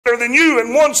than you.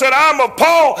 And one said, I'm of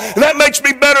Paul, and that makes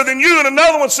me better than you. And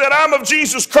another one said, I'm of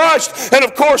Jesus Christ, and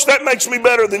of course that makes me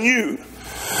better than you.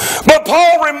 But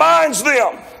Paul reminds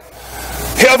them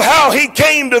of how he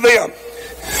came to them.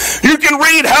 You can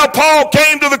read how Paul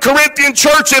came to the Corinthian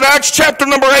church in Acts chapter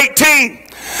number 18,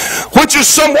 which is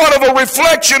somewhat of a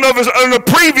reflection of a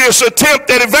previous attempt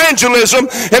at evangelism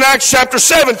in Acts chapter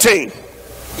 17.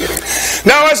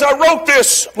 Now, as I wrote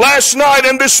this last night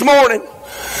and this morning,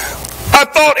 I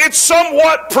thought it's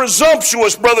somewhat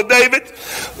presumptuous, Brother David,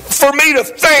 for me to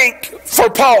think for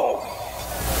Paul.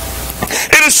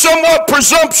 It is somewhat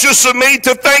presumptuous of me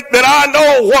to think that I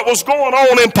know what was going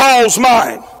on in Paul's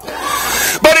mind.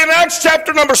 But in Acts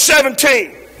chapter number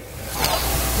 17,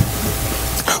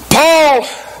 Paul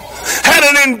had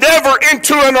an endeavor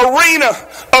into an arena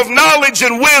of knowledge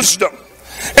and wisdom,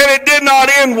 and it did not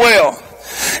end well.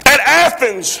 At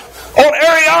Athens, on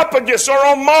Areopagus, or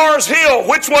on Mars Hill,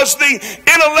 which was the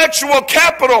intellectual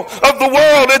capital of the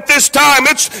world at this time.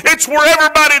 It's where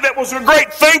everybody that was a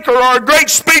great thinker or a great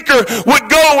speaker would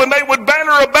go, and they would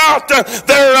banter about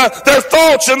their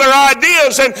thoughts and their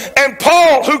ideas. And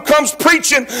Paul, who comes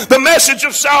preaching the message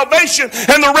of salvation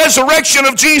and the resurrection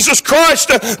of Jesus Christ,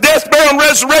 death, burial, and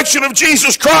resurrection of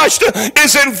Jesus Christ,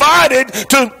 is invited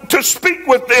to speak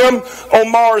with them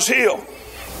on Mars Hill.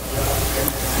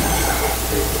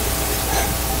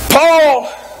 Paul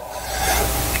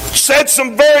said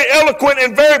some very eloquent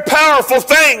and very powerful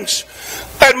things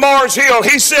at Mars Hill.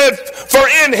 He said, for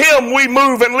in him we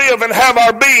move and live and have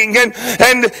our being. And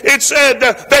it said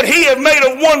that he had made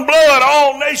of one blood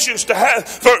all nations to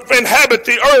inhabit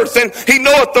the earth. And he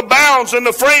knoweth the bounds and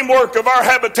the framework of our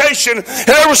habitation. And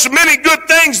there were so many good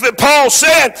things that Paul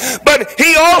said. But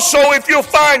he also, if you'll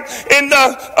find in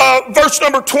verse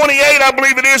number 28, I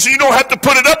believe it is, you don't have to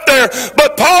put it up there,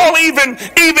 but Paul even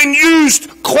used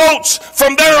quotes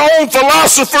from their own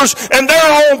philosophers and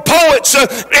their own poets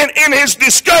in his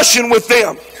discussion with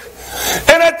them.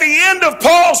 And at the end of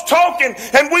Paul's talking,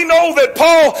 and we know that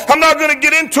Paul, I'm not going to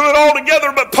get into it all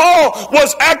together, but Paul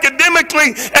was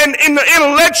academically and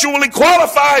intellectually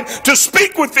qualified to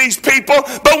speak with these people.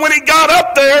 But when he got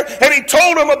up there and he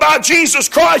told them about Jesus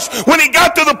Christ, when he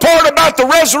got to the part about the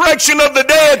resurrection of the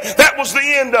dead, that was the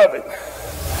end of it.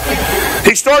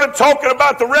 He started talking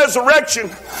about the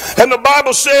resurrection, and the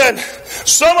Bible said,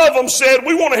 some of them said,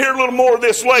 we want to hear a little more of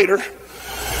this later.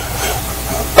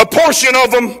 A portion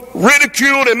of them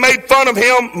ridiculed and made fun of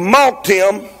him, mocked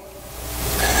him.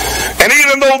 And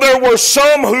even though there were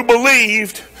some who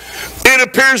believed, it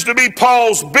appears to be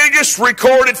Paul's biggest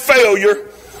recorded failure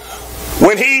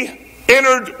when he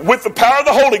entered with the power of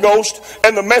the Holy Ghost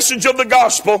and the message of the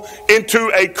gospel into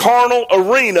a carnal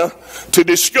arena to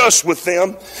discuss with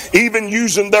them, even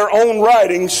using their own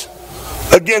writings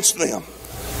against them.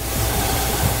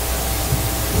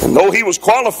 And though he was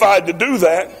qualified to do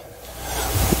that,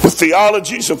 with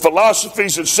theologies and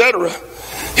philosophies, etc.,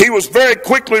 he was very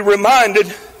quickly reminded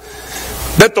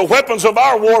that the weapons of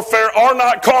our warfare are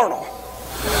not carnal.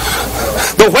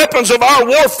 The weapons of our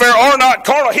warfare are not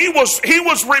carnal. He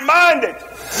was reminded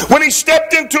when he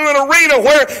stepped into an arena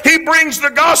where he brings the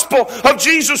gospel of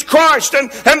Jesus Christ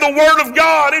and the Word of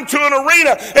God into an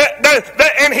arena,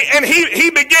 and he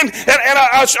began, and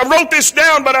I wrote this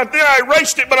down, but then I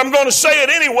erased it, but I'm going to say it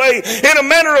anyway. In a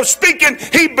manner of speaking,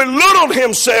 he belittled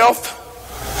himself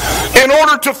in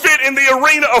order to fit in the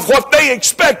arena of what they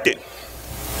expected.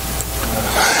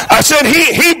 I said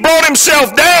he brought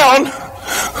himself down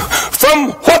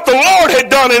from what the Lord had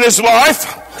done in his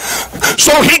life,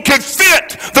 so he could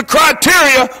fit the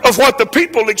criteria of what the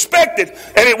people expected,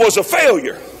 and it was a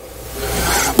failure.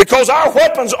 Because our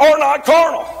weapons are not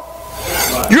carnal.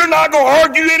 You're not going to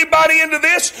argue anybody into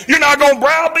this. You're not going to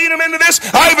browbeat them into this.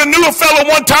 I even knew a fellow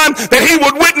one time that he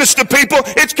would witness to people.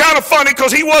 It's kind of funny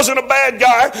because he wasn't a bad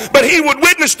guy, but he would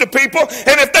witness to people,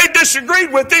 and if they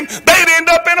disagreed with him, they'd end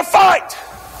up in a fight.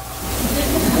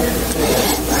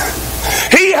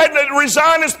 He had to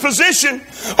resign his position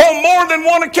on more than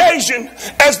one occasion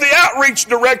as the outreach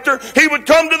director. He would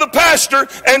come to the pastor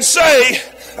and say,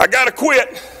 I got to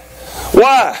quit.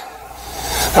 Why?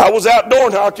 I was out door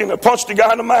knocking and punched a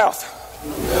guy in the mouth.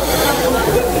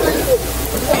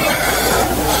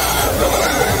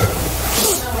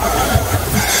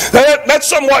 That's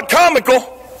somewhat comical,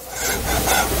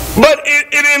 but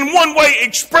it in one way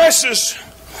expresses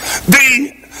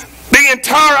the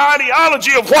entire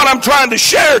ideology of what I'm trying to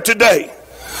share today.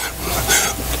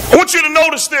 I want you to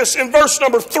notice this in verse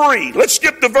number 3. Let's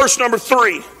skip to verse number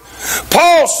 3.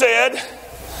 Paul said,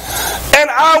 and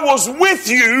I was with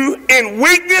you in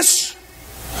weakness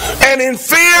and in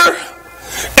fear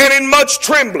and in much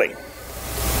trembling.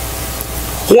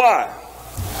 Why?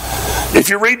 If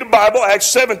you read the Bible, Acts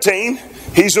 17,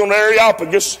 he's on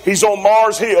Areopagus. He's on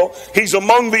Mars Hill. He's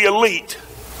among the elite.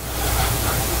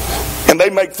 And they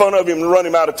make fun of him and run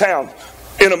him out of town,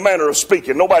 in a manner of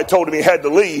speaking. Nobody told him he had to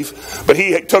leave, but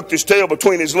he had tucked his tail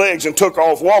between his legs and took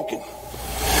off walking.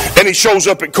 And he shows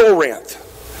up at Corinth.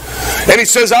 And he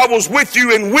says, I was with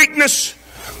you in weakness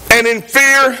and in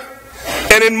fear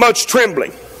and in much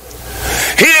trembling.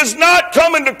 He is not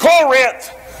coming to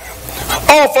Corinth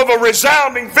off of a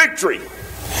resounding victory.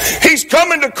 He's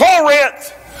coming to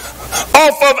Corinth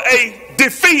off of a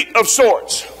defeat of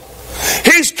sorts.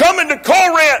 He's coming to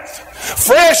Corinth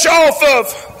fresh off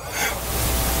of,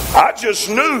 I just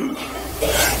knew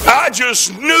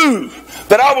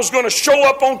that I was going to show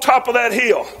up on top of that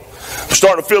hill. I'm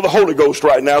starting to feel the Holy Ghost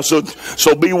right now, so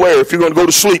beware. If you're going to go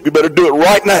to sleep, you better do it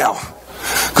right now,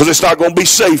 because it's not going to be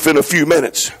safe in a few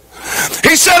minutes.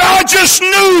 He said, I just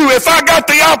knew if I got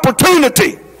the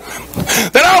opportunity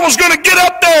that I was going to get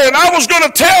up there and I was going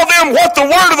to tell them what the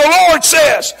word of the Lord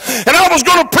says. And I was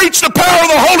going to preach the power of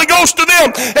the Holy Ghost to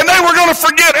them. And they were going to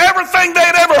forget everything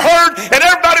they'd ever heard. And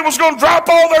everybody was going to drop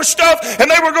all their stuff.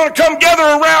 And they were going to come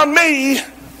gather around me.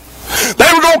 They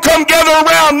were going to come gather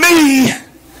around me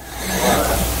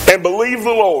and believe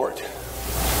the Lord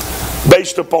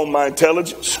based upon my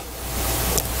intelligence,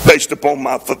 based upon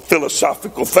my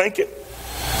philosophical thinking.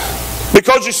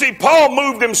 Because you see, Paul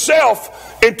moved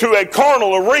himself into a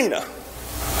carnal arena.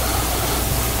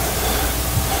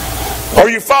 Are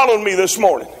you following me this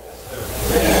morning?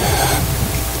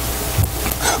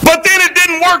 But then it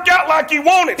didn't work out like he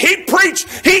wanted. He preached.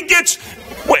 He gets.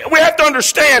 We have to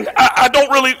understand. I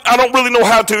don't really know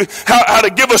how to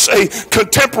give us a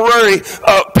contemporary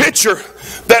picture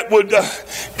that would.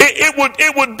 It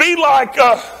would be like.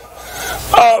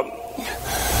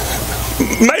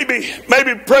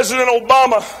 Maybe President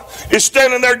Obama is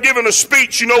standing there giving a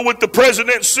speech, with the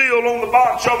president's seal on the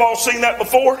box. Y'all all seen that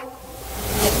before?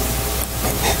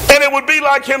 And it would be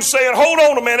like him saying, hold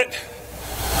on a minute.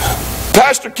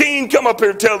 Pastor Keene, come up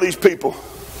here and tell these people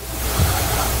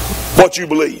what you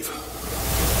believe.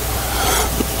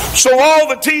 So all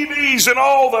the TVs and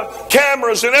all the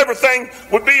cameras and everything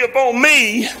would be upon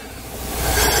me.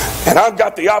 And I've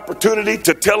got the opportunity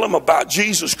to tell them about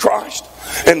Jesus Christ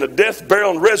and the death, burial,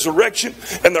 and resurrection.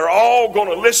 And they're all going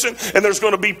to listen. And there's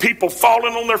going to be people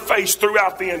falling on their face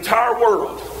throughout the entire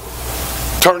world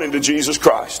turning to Jesus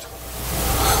Christ.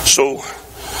 So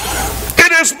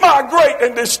it is my great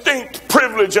and distinct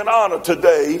privilege and honor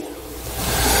today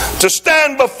to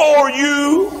stand before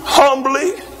you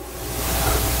humbly,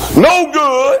 no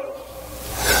good,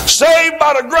 saved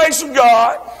by the grace of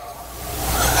God,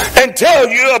 and tell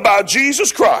you about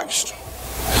Jesus Christ.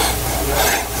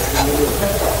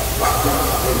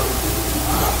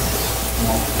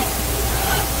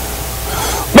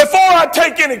 Before I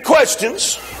take any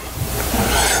questions,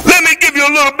 let me give you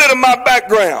a little bit of my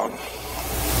background.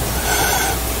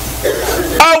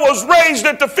 I was raised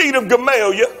at the feet of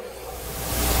Gamaliel.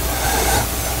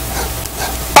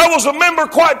 I was a member,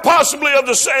 quite possibly, of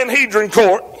the Sanhedrin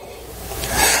court.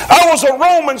 I was a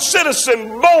Roman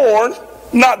citizen, born,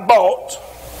 not bought.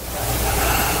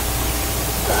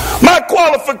 My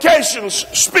qualifications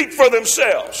speak for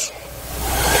themselves.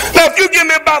 Now, if you give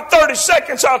me about 30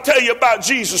 seconds, I'll tell you about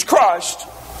Jesus Christ.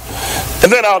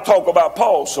 And then I'll talk about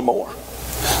Paul some more.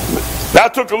 Now, I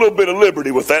took a little bit of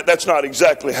liberty with that. That's not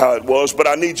exactly how it was, but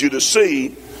I need you to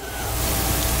see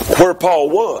where Paul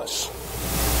was.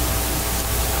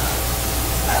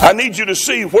 I need you to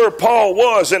see where Paul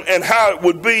was and how it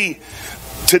would be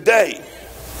today.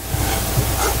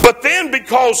 But then,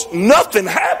 because nothing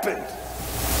happened.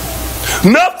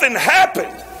 Nothing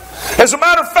happened. As a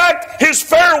matter of fact, his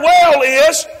farewell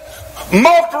is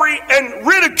mockery and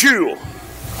ridicule.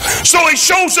 So he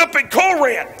shows up at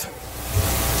Corinth.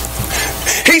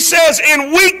 He says,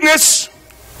 in weakness,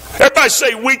 everybody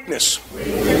say weakness.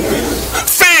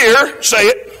 Fear, say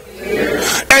it. Fear.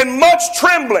 And much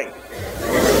trembling.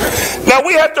 Now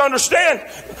we have to understand,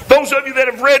 those of you that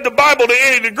have read the Bible to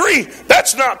any degree,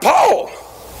 that's not Paul.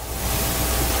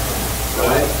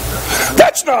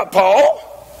 That's not Paul.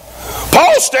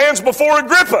 Paul stands before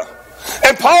Agrippa.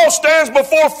 And Paul stands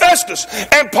before Festus.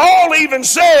 And Paul even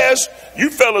says, you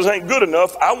fellas ain't good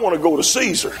enough. I want to go to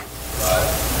Caesar.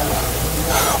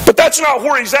 But that's not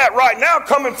where he's at right now,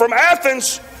 coming from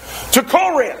Athens to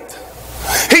Corinth.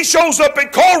 He shows up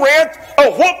at Corinth,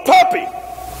 a whoop puppy,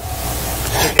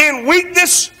 in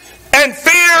weakness and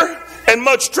fear and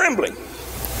much trembling.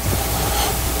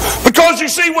 Because you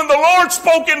see, when the Lord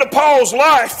spoke into Paul's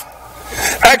life,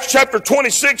 Acts chapter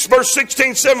 26, verse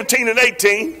 16, 17, and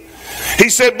 18, he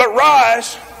said, but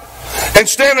rise and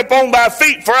stand upon thy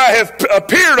feet, for I have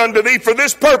appeared unto thee for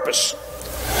this purpose,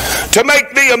 to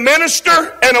make thee a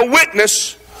minister and a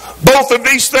witness both of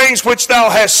these things which thou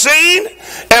hast seen,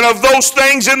 and of those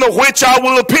things in the which I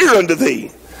will appear unto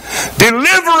thee,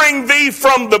 delivering thee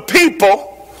from the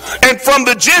people and from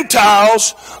the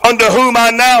Gentiles unto whom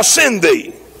I now send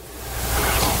thee,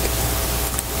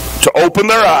 to open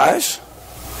their eyes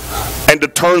and to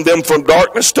turn them from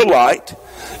darkness to light,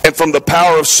 and from the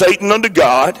power of Satan unto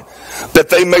God, that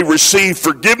they may receive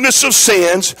forgiveness of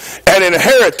sins and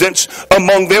inheritance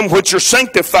among them which are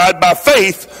sanctified by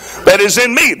faith that is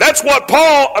in me. That's what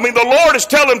the Lord is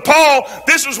telling Paul,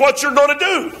 this is what you're going to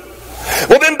do.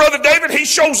 Well then, Brother David, he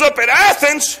shows up at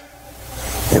Athens,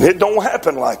 and it don't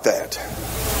happen like that.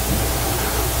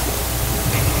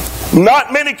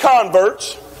 Not many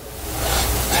converts,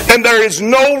 and there is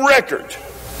no record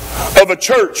of a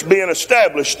church being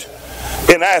established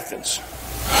in Athens.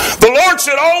 The Lord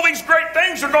said all these great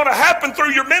things are going to happen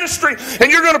through your ministry,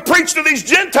 and you're going to preach to these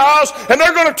Gentiles, and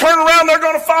they're going to turn around, they're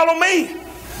going to follow me.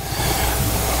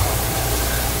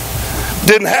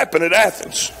 Didn't happen at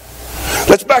Athens.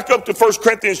 Let's back up to 1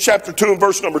 Corinthians chapter 2 and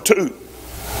verse number 2.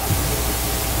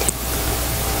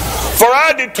 For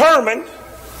I determined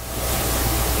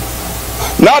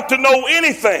not to know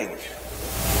anything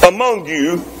among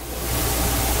you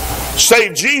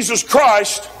save Jesus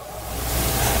Christ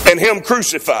and Him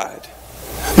crucified.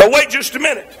 Now wait just a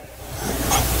minute.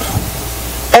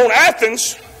 On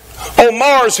Athens, on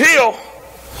Mars Hill,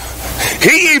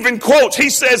 he even quotes, he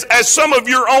says, as some of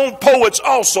your own poets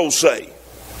also say.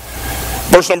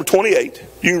 Verse number 28.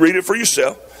 You can read it for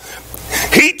yourself.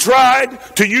 He tried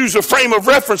to use a frame of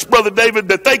reference, Brother David,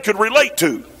 that they could relate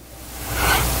to.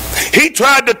 He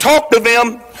tried to talk to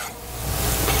them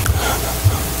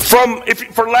from,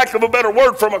 for lack of a better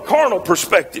word, from a carnal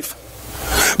perspective.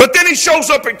 But then he shows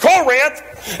up in Corinth,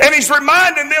 and he's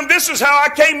reminding them, this is how I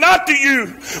came not to you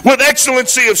with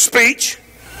excellency of speech,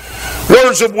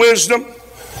 words of wisdom.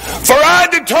 For I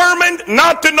determined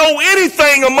not to know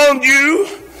anything among you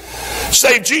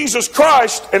save Jesus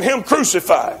Christ and Him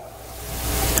crucified.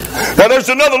 Now there's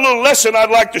another little lesson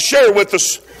I'd like to share with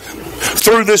us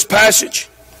through this passage.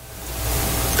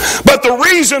 But the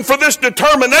reason for this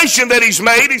determination that he's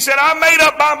made, he said, I made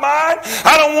up my mind,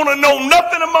 I don't want to know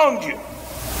nothing among you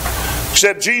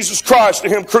except Jesus Christ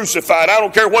and Him crucified. I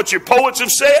don't care what your poets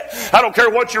have said. I don't care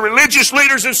what your religious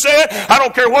leaders have said. I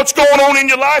don't care what's going on in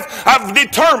your life. I've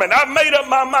determined, I've made up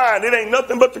my mind. It ain't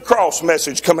nothing but the cross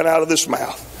message coming out of this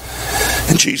mouth.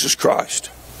 And Jesus Christ.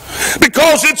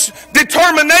 Because its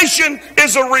determination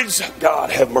is a result.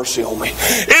 God have mercy on me.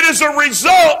 It is a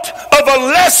result of a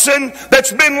lesson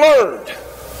that's been learned.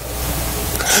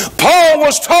 Paul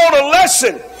was taught a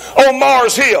lesson on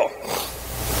Mars Hill.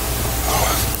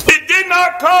 It did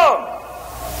not come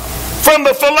from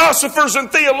the philosophers and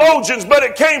theologians, but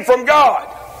it came from God.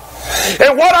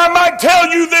 And what I might tell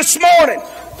you this morning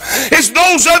is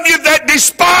those of you that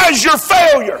despise your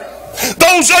failure,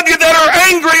 those of you that are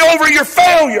angry over your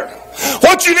failure,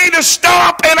 what you need to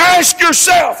stop and ask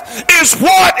yourself is,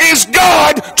 what is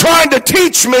God trying to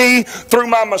teach me through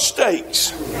my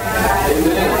mistakes?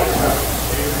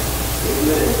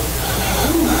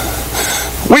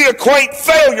 We equate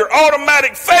failure,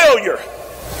 automatic failure,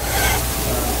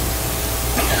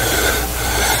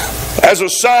 as a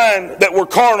sign that we're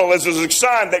carnal, as a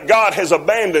sign that God has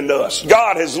abandoned us,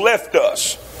 God has left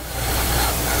us.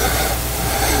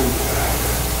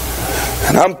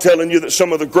 And I'm telling you that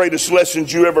some of the greatest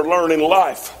lessons you ever learn in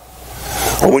life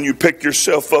are when you pick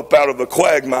yourself up out of the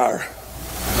quagmire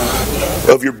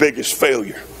of your biggest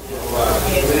failure.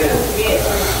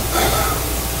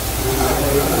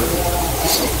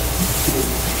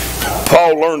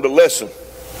 Paul learned a lesson.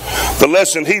 The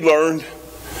lesson he learned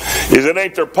is it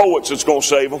ain't their poets that's going to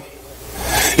save them.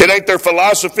 It ain't their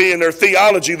philosophy and their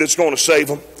theology that's going to save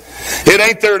them. It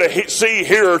ain't there to see,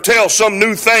 hear, or tell some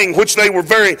new thing, which they were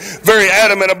very, very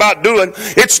adamant about doing.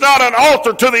 It's not an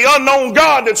altar to the unknown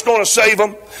God that's going to save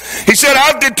them. He said,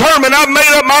 I've determined, I've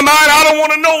made up my mind, I don't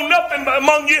want to know nothing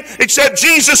among you except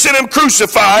Jesus and Him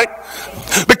crucified.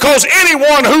 Because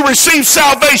anyone who receives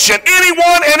salvation,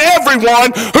 anyone and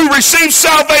everyone who receives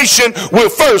salvation will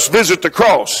first visit the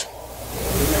cross.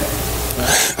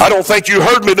 I don't think you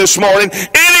heard me this morning.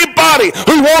 Anybody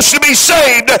who wants to be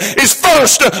saved is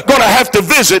first going to have to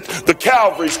visit the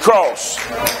Calvary's cross.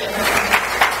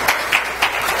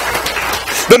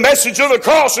 The message of the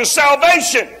cross is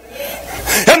salvation.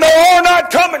 And they are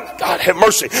not coming, God have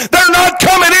mercy, they're not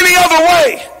coming any other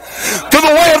way To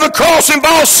the way of the cross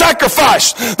involves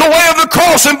sacrifice. The way of the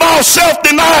cross involves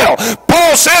self-denial.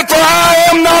 Paul said, for I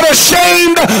am not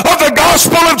ashamed of the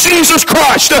gospel of Jesus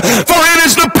Christ, for it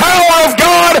is the power of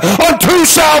God unto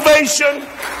salvation.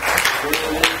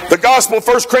 The gospel,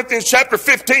 1 Corinthians chapter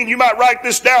 15, you might write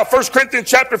this down. 1 Corinthians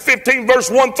chapter 15, verse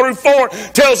 1 through 4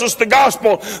 tells us the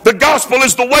gospel. The gospel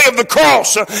is the way of the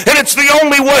cross, and it's the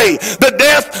only way. The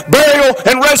death, burial,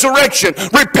 and resurrection.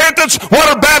 Repentance,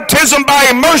 water baptism by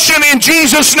immersion in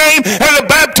Jesus' name, and the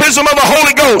baptism of the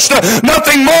Holy Ghost.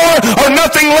 Nothing more or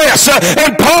nothing less.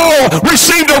 And Paul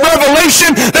received a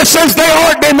revelation that says they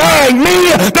aren't denying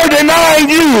me, they're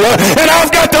denying you. And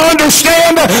I've got to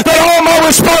understand that all my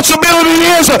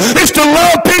responsibility is to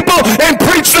love people and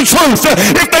preach the truth.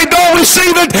 If they don't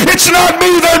receive it, it's not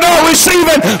me they're not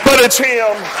receiving, but it's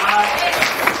Him.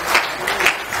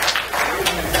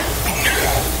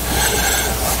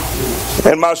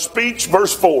 And my speech,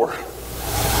 verse 4.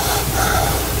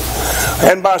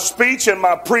 And my speech and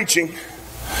my preaching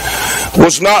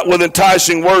was not with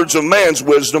enticing words of man's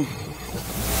wisdom,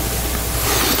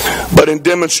 but in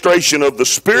demonstration of the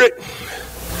Spirit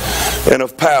and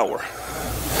of power.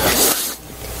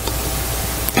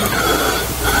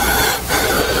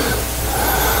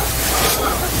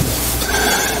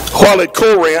 While at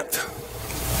Corinth,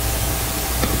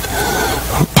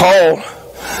 Paul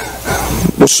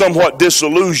was somewhat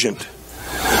disillusioned,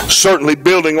 certainly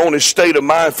building on his state of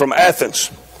mind from Athens.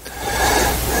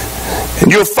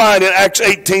 And you'll find in Acts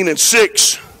 18 and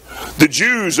 6, the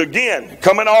Jews, again,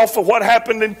 coming off of what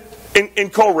happened in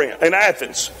Corinth, in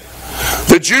Athens.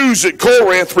 The Jews at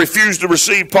Corinth refused to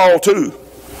receive Paul too.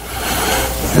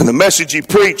 And the message he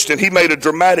preached, and he made a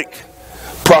dramatic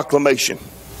proclamation.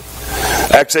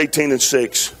 Acts 18 and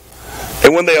 6.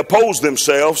 And when they opposed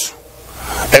themselves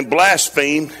and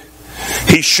blasphemed,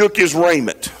 he shook his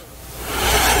raiment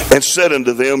and said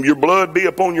unto them, your blood be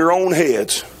upon your own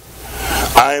heads.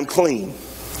 I am clean.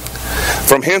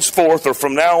 From henceforth, or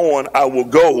from now on, I will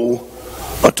go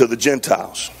unto the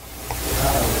Gentiles.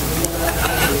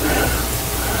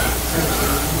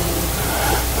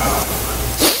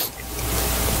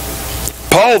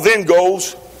 Paul then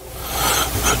goes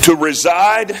to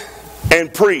reside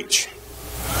and preach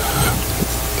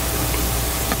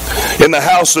in the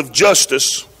house of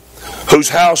Justus, whose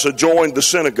house adjoined the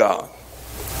synagogue.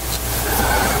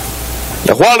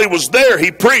 Now, while he was there,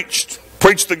 he preached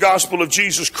the gospel of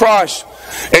Jesus Christ.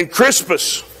 And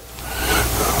Crispus,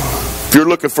 if you're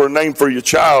looking for a name for your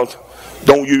child,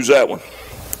 don't use that one.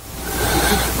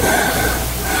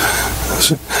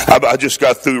 I just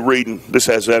got through reading. This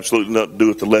has absolutely nothing to do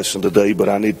with the lesson today, but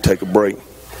I need to take a break.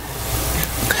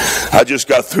 I just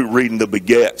got through reading the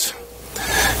begets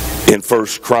in 1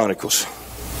 Chronicles.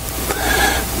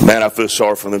 Man, I feel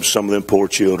sorry for them, some of them poor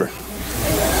children.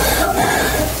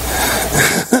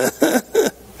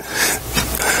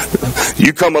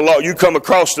 You come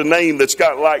across a name that's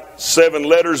got like 7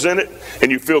 letters in it, and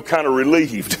you feel kind of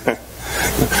relieved.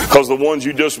 Because the ones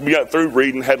you just got through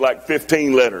reading had like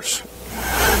 15 letters.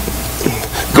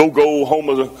 Go,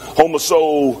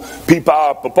 homoso,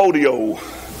 pipa, papodio,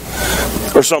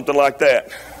 or something like that.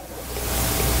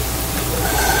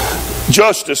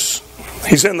 Justus,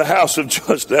 he's in the house of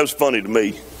Justus. That was funny to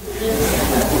me.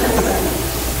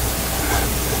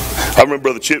 I remember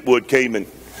Brother Chitwood came and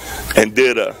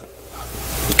did a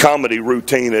comedy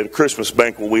routine at a Christmas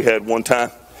banquet we had one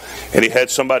time. And he had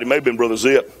somebody, maybe been Brother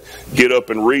Zip, get up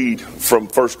and read from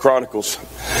 1 Chronicles.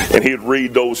 And he'd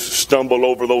read those, stumble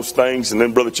over those things. And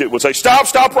then Brother Chit would say,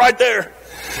 stop right there.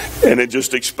 And then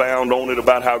just expound on it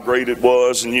about how great it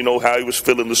was. And, how he was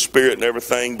feeling the Spirit and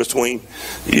everything between,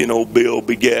 Bill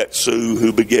begat Sue,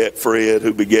 who begat Fred,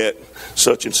 who begat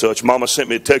such and such. Mama sent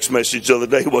me a text message the other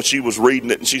day while she was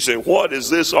reading it. And she said, what is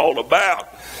this all about?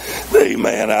 Hey,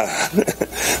 man,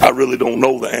 I really don't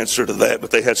know the answer to that.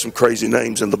 But they had some crazy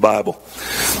names in the Bible.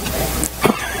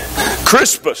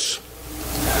 Crispus,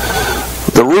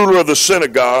 the ruler of the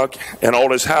synagogue, and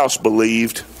all his house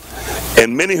believed,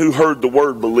 and many who heard the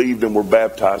word believed and were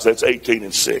baptized. That's 18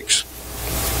 and 6.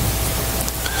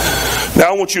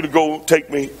 Now I want you to go take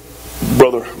me,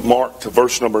 Brother Mark, to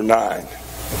verse number 9.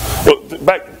 Well,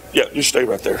 just stay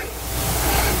right there.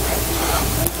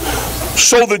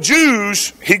 So the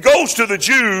Jews, he goes to the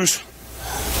Jews,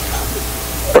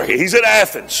 he's at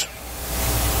Athens.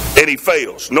 And he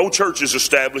fails. No church is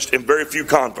established and very few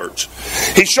converts.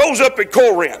 He shows up at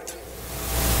Corinth.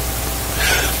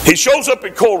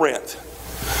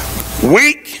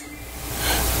 Weak,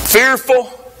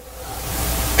 fearful,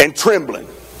 and trembling.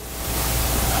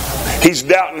 He's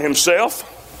doubting himself.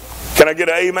 Can I get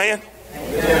an amen?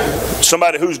 Amen.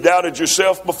 Somebody who's doubted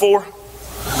yourself before?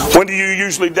 When do you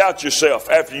usually doubt yourself?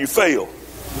 After you fail.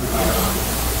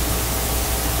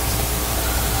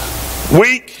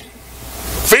 Weak,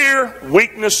 fear,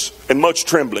 weakness, and much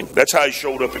trembling. That's how he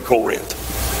showed up at Corinth.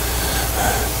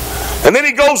 And then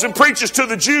he goes and preaches to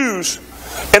the Jews,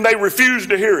 and they refuse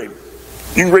to hear him.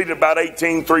 You can read it about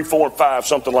 18, 3, 4, and 5,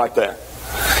 something like that.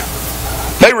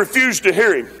 They refuse to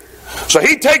hear him. So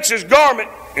he takes his garment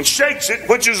and shakes it,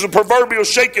 which is a proverbial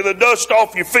shaking the dust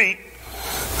off your feet.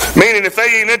 Meaning if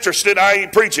they ain't interested, I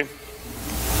ain't preaching.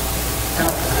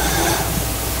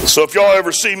 So if y'all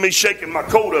ever see me shaking my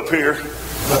coat up here,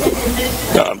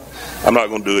 no, I'm not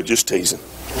going to do it, just teasing.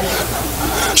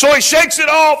 So he shakes it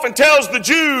off and tells the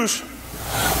Jews,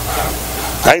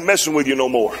 I ain't messing with you no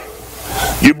more.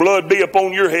 Your blood be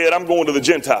upon your head, I'm going to the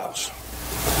Gentiles.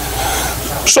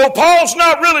 So Paul's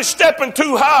not really stepping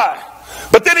too high.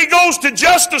 But then he goes to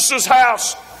Justus's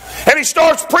house. And he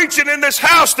starts preaching in this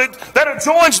house that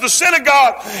adjoins the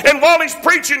synagogue. And while he's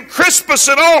preaching, Crispus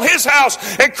and all his house,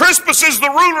 and Crispus is the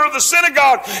ruler of the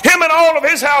synagogue, him and all of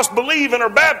his house believe and are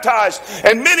baptized.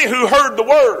 And many who heard the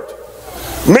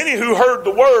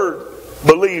word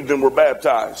believed and were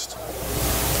baptized.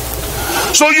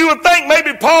 So you would think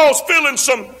maybe Paul's feeling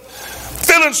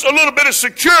a little bit of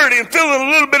security and feeling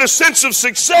a little bit of sense of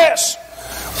success.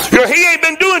 He ain't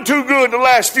been doing too good the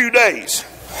last few days.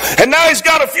 And now he's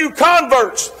got a few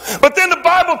converts. But then the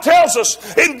Bible tells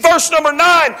us in verse number 9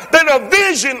 that a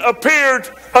vision appeared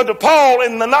unto Paul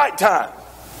in the nighttime.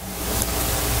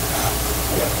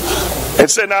 And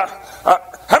said, now,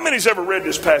 how many's ever read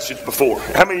this passage before?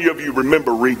 How many of you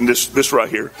remember reading this right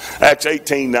here? Acts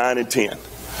 18, 9, and 10.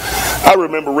 I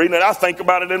remember reading it. I think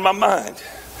about it in my mind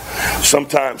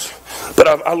sometimes. But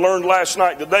I learned last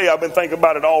night, today, I've been thinking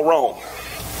about it all wrong.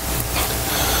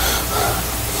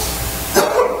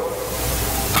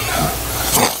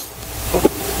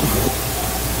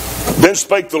 Then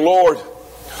spake the Lord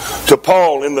to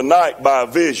Paul in the night by a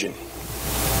vision.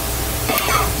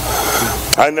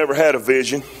 I never had a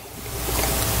vision.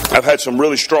 I've had some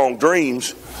really strong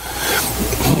dreams.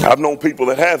 I've known people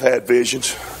that have had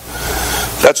visions.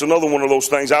 That's another one of those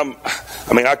things I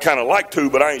kind of like to,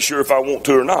 but I ain't sure if I want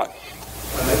to or not.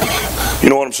 You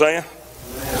know what I'm saying?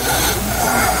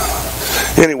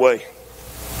 Anyway.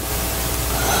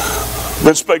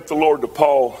 Then spake the Lord to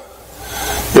Paul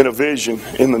in a vision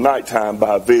in the nighttime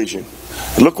by a vision.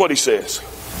 And look what he says.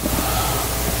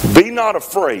 Be not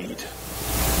afraid,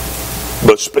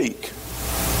 but speak,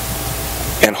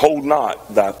 and hold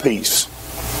not thy peace.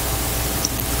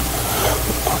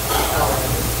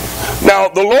 Now,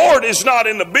 the Lord is not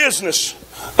in the business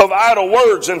of idle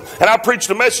words. And I preached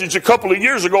a message a couple of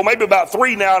years ago, maybe about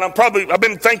 3 now, and I've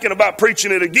been thinking about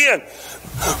preaching it again.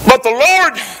 But the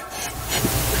Lord,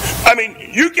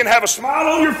 you can have a smile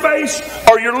on your face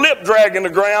or your lip dragging the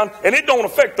ground, and it don't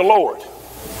affect the Lord.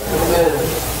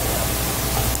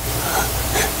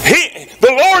 The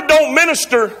Lord don't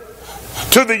minister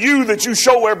to the you that you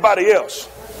show everybody else.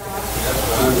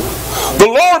 The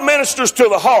Lord ministers to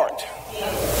the heart.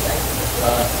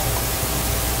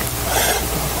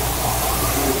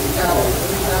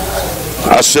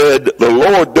 I said, the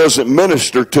Lord doesn't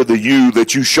minister to the you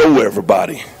that you show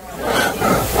everybody.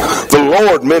 The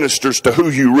Lord ministers to who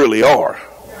you really are.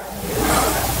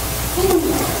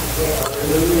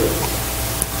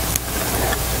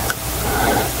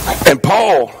 And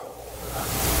Paul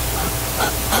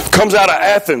comes out of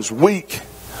Athens weak,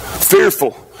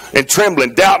 fearful, and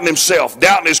trembling, doubting himself,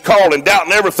 doubting his calling,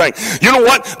 doubting everything. You know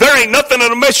what? There ain't nothing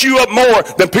that'll mess you up more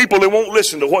than people that won't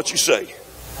listen to what you say.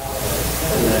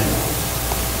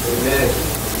 Amen.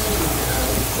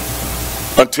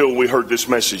 Until we heard this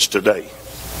message today.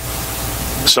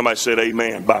 Somebody said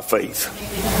amen by faith.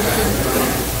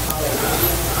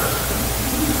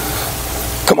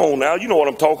 Come on now, you know what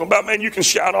I'm talking about, man. You can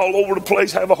shout all over the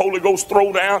place, have a Holy Ghost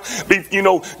throw down.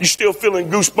 You're still feeling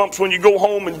goosebumps when you go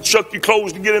home and chuck your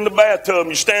clothes to get in the bathtub. And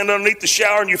you stand underneath the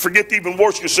shower and you forget to even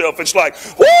wash yourself. It's like,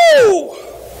 whoo!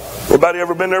 Everybody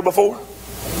ever been there before?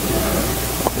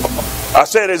 I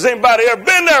said, has anybody ever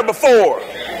been there before?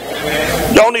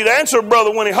 Y'all need to answer a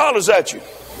brother when he hollers at you.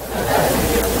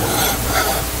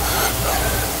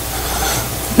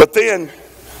 But then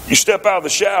you step out of the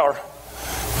shower.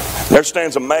 There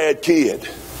stands a mad kid.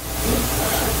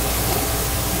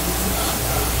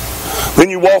 Then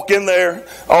you walk in there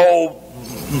all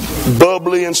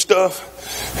bubbly and stuff.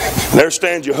 And there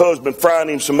stands your husband frying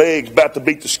him some eggs, about to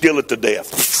beat the skillet to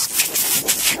death.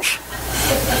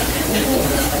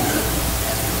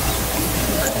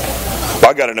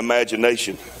 I got an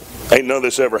imagination. Ain't none of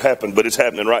this ever happened, but it's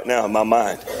happening right now in my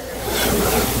mind.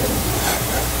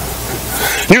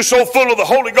 You're so full of the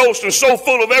Holy Ghost and so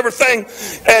full of everything.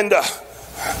 And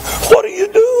what are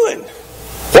you doing?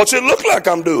 What's it look like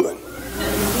I'm doing?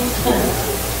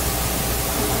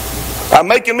 I'm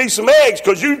making me some eggs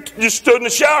because you just stood in the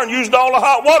shower and used all the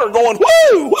hot water going,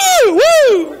 woo, woo,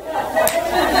 woo.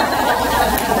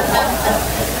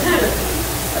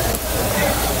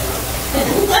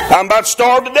 I'm about to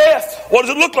starve to death. What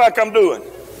does it look like I'm doing?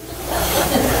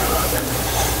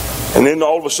 And then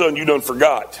all of a sudden you done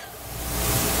forgot.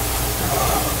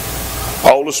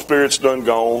 All the Spirit's done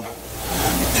gone.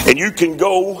 And you can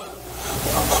go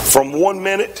from 1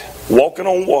 minute walking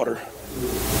on water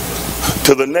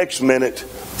to the next minute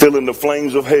feeling the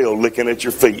flames of hell licking at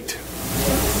your feet.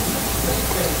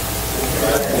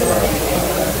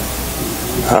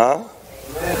 Huh?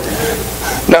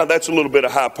 Now that's a little bit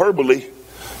of hyperbole,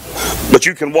 but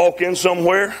you can walk in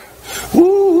somewhere, woo,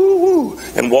 woo, woo,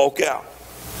 and walk out.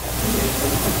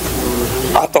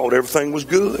 I thought everything was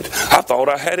good. I thought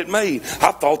I had it made.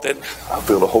 I thought that, I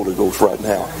feel the Holy Ghost right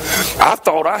now. I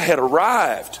thought I had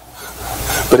arrived.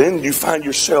 But then you find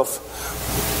yourself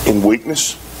in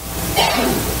weakness,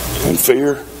 in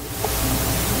fear,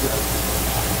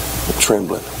 and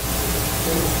trembling.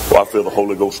 Well, I feel the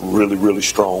Holy Ghost really, really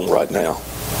strong right now.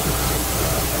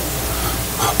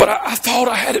 But I thought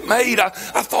I had it made. I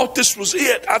thought this was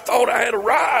it. I thought I had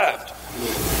arrived.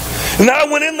 And then I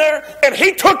went in there and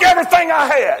he took everything I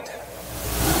had.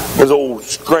 Those old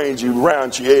scrangy,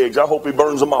 raunchy eggs. I hope he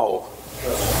burns them all.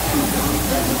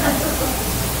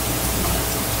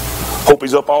 Hope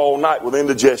he's up all night with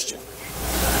indigestion.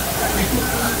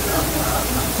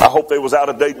 I hope they was out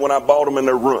of date when I bought them and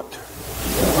they're ruined.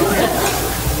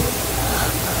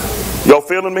 Y'all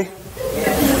feeling me?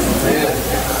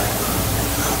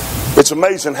 It's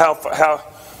amazing how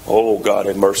oh God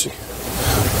have mercy.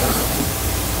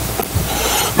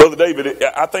 Brother David,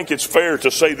 I think it's fair to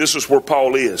say this is where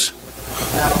Paul is.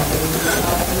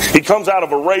 He comes out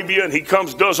of Arabia and he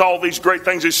does all these great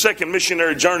things. His second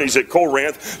missionary journey is at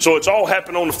Corinth. So it's all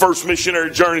happened on the first missionary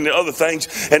journey and the other things.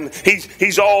 And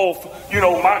he's all,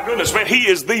 my goodness, man, he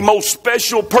is the most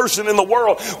special person in the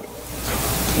world.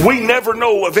 We never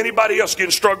know of anybody else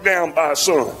getting struck down by a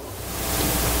son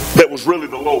that was really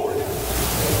the Lord.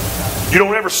 You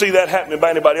don't ever see that happening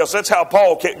by anybody else. That's how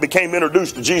Paul became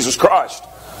introduced to Jesus Christ.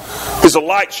 Because the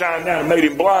light shined down and made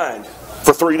him blind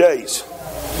for 3 days.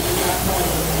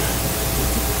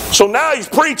 So now he's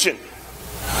preaching.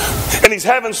 And he's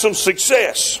having some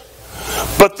success.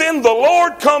 But then the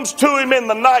Lord comes to him in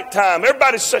the nighttime.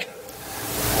 Everybody say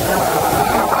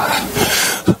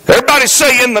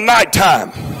in the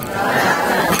nighttime.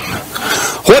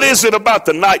 What is it about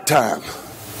the nighttime?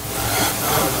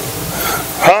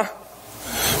 Huh?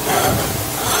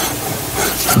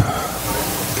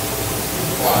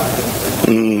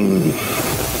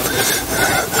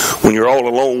 When you're all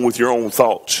alone with your own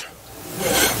thoughts.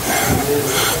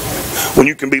 When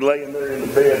you can be laying there in the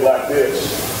bed like this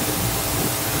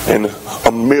and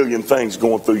a million things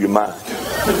going through your mind.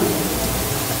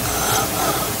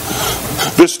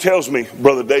 This tells me,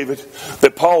 Brother David,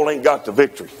 that Paul ain't got the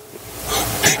victory.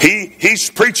 He's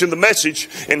preaching the message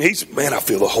and man, I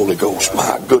feel the Holy Ghost.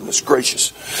 My goodness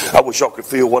gracious. I wish y'all could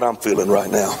feel what I'm feeling right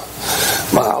now.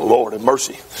 My Lord have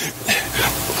mercy.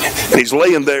 And he's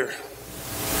laying there.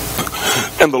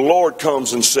 And the Lord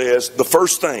comes and says, the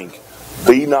first thing,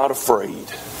 be not afraid.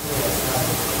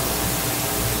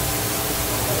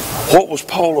 What was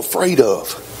Paul afraid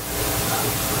of?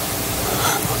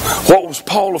 What was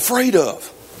Paul afraid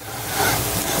of?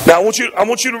 Now I want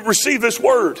you to receive this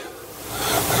word.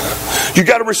 You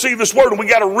got to receive this word and we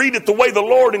got to read it the way the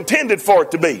Lord intended for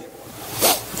it to be.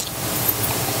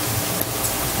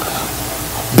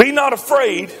 Be not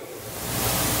afraid,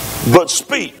 but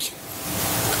speak,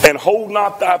 and hold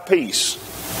not thy peace.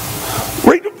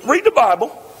 Read the Bible.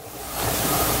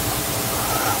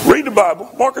 Read the Bible.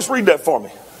 Marcus, read that for me.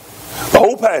 The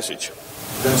whole passage.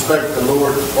 Then spake the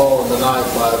Lord to Paul in the night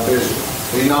by a vision.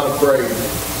 Be not afraid,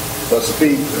 but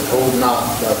speak, and hold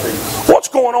not thy peace. What's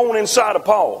going on inside of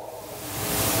Paul?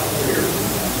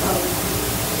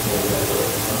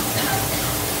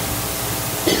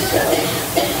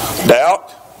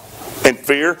 Doubt and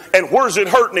fear. And where's it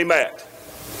hurting him at?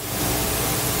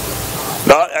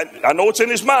 Now, I know it's in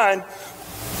his mind.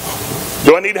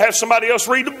 Do I need to have somebody else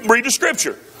read the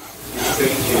scripture?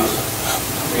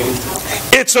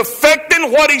 It's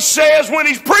affecting what he says when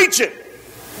he's preaching.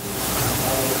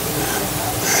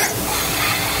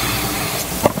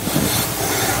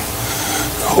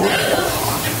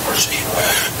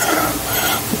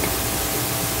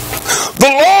 The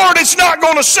Lord is not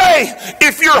going to say,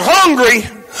 if you're hungry,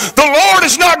 The Lord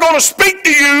is not going to speak to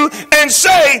you and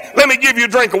say, let me give you a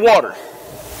drink of water.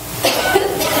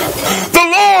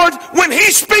 The Lord, when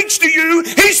He speaks to you,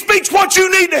 He speaks what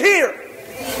you need to hear.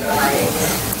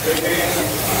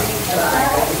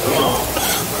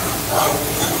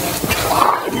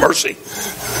 Mercy.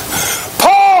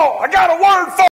 Paul, I got a word for you.